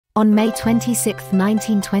On May 26,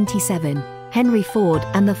 1927, Henry Ford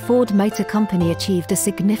and the Ford Motor Company achieved a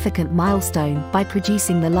significant milestone by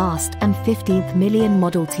producing the last and 15th million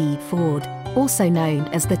Model T Ford, also known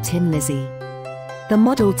as the Tin Lizzie. The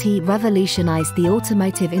Model T revolutionized the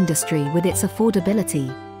automotive industry with its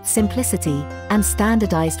affordability, simplicity, and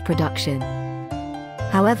standardized production.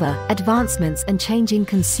 However, advancements and changing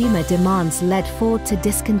consumer demands led Ford to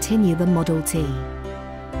discontinue the Model T.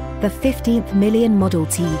 The 15th million Model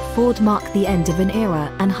T Ford marked the end of an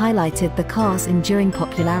era and highlighted the car's enduring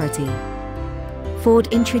popularity. Ford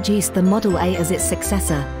introduced the Model A as its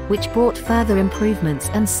successor, which brought further improvements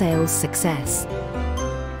and sales success.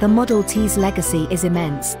 The Model T's legacy is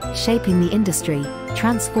immense, shaping the industry,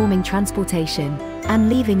 transforming transportation, and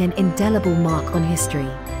leaving an indelible mark on history.